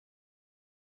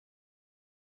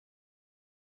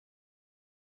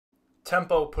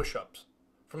tempo push-ups.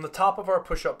 From the top of our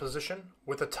push-up position,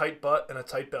 with a tight butt and a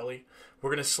tight belly, we're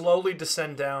going to slowly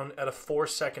descend down at a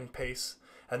 4-second pace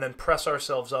and then press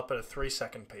ourselves up at a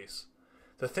 3-second pace.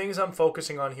 The things I'm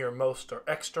focusing on here most are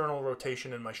external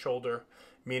rotation in my shoulder,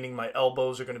 meaning my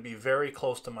elbows are going to be very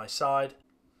close to my side,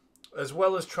 as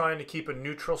well as trying to keep a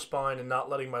neutral spine and not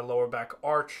letting my lower back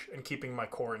arch and keeping my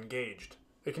core engaged.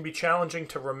 It can be challenging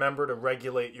to remember to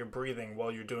regulate your breathing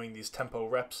while you're doing these tempo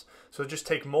reps, so just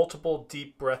take multiple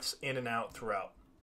deep breaths in and out throughout.